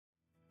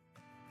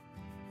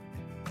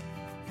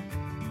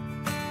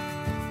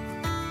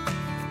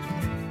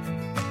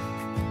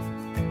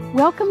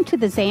Welcome to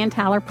the Zan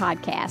Tyler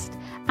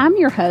Podcast. I'm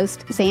your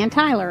host, Zan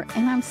Tyler,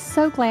 and I'm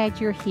so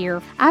glad you're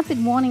here. I've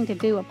been wanting to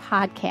do a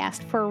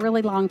podcast for a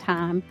really long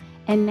time,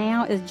 and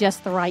now is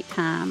just the right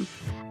time.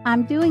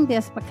 I'm doing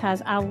this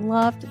because I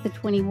loved the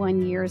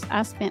 21 years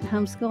I spent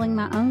homeschooling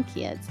my own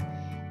kids,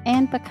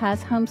 and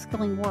because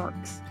homeschooling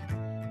works.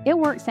 It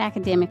works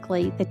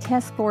academically. The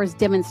test scores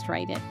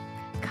demonstrate it.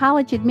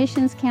 College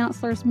admissions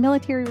counselors,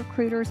 military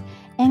recruiters,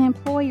 and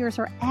employers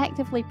are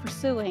actively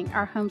pursuing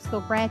our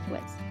homeschool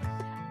graduates.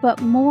 But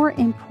more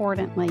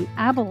importantly,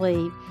 I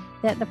believe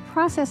that the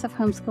process of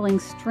homeschooling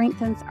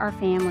strengthens our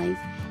families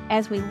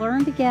as we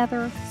learn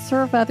together,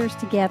 serve others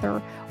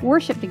together,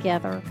 worship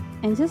together,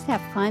 and just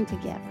have fun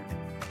together.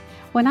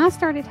 When I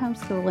started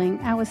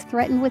homeschooling, I was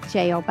threatened with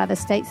jail by the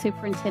state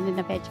superintendent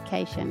of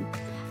education.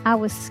 I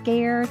was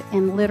scared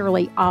and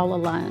literally all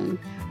alone.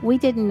 We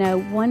didn't know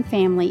one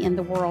family in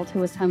the world who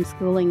was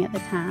homeschooling at the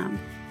time,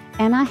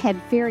 and I had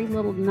very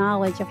little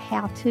knowledge of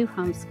how to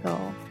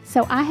homeschool.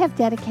 So I have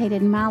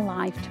dedicated my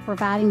life to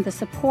providing the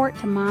support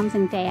to moms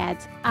and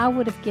dads I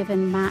would have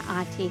given my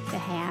eye teeth to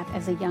have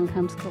as a young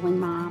homeschooling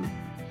mom.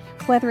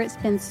 Whether it's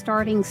been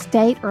starting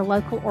state or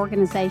local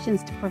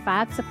organizations to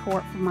provide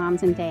support for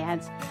moms and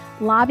dads,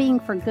 lobbying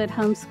for good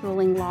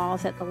homeschooling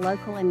laws at the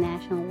local and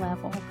national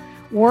level,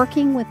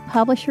 working with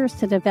publishers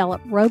to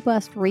develop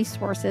robust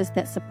resources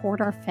that support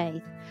our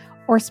faith,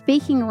 or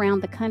speaking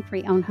around the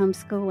country on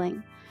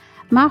homeschooling.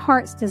 My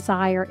heart's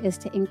desire is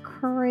to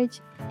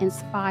encourage,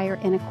 inspire,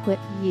 and equip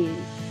you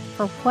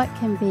for what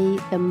can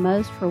be the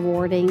most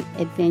rewarding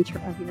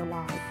adventure of your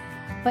life,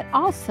 but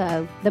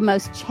also the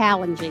most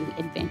challenging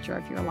adventure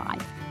of your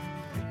life.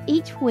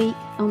 Each week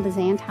on the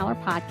Zan Tyler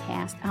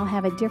Podcast, I'll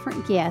have a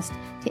different guest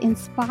to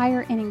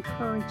inspire and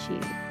encourage you.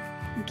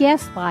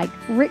 Guests like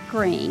Rick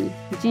Green,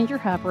 Ginger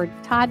Hubbard,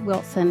 Todd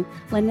Wilson,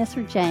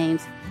 Lanissa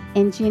James,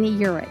 and Jenny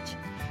Urich.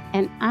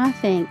 And I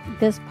think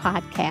this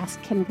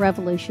podcast can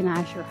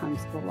revolutionize your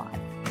homeschool life.